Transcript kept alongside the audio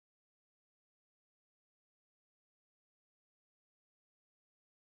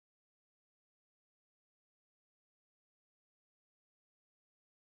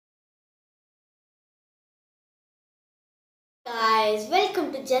Guys,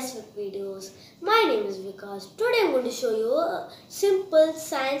 welcome to Just With Videos. My name is Vikas. Today I'm going to show you a simple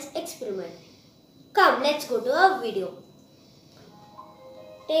science experiment. Come, let's go to our video.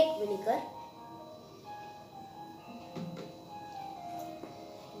 Take vinegar,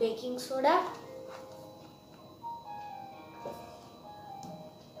 baking soda,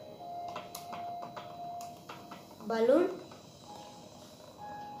 balloon,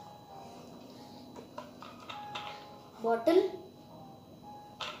 bottle,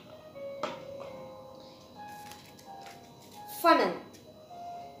 funnel.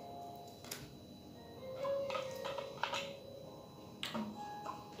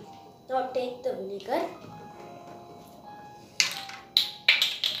 Now take the vinegar,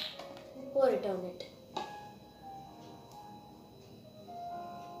 pour it on it.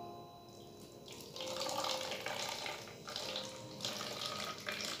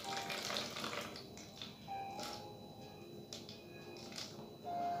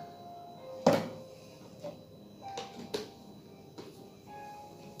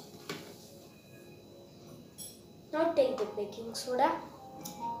 Now take the baking soda,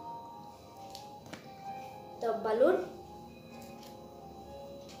 the balloon,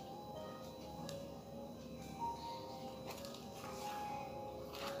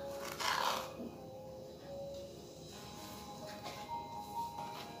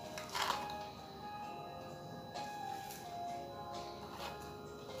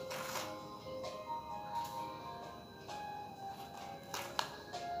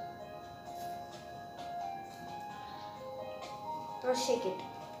 now shake it.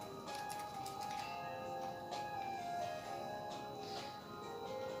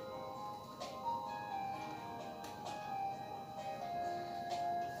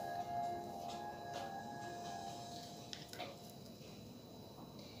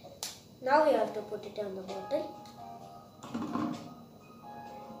 Now we have to put it on the bottle.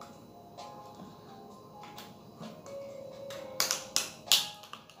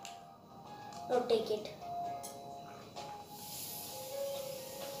 Now take it.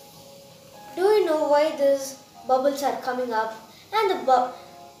 Do you know why these bubbles are coming up and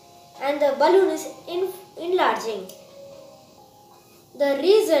the balloon is enlarging? The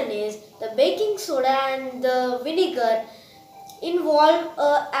reason is the baking soda and the vinegar involve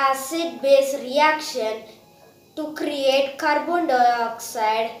a acid-base reaction to create carbon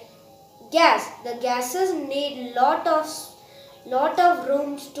dioxide gas. The gases need lot of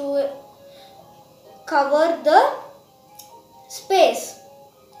rooms to cover the space.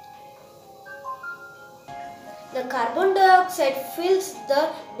 The carbon dioxide fills the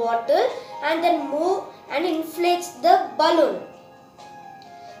bottle and then move and inflates the balloon.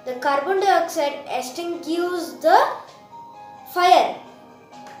 The carbon dioxide extinguishes the fire.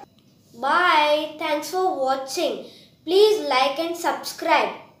 Bye. Thanks for watching. Please like and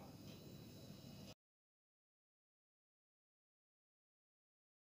subscribe.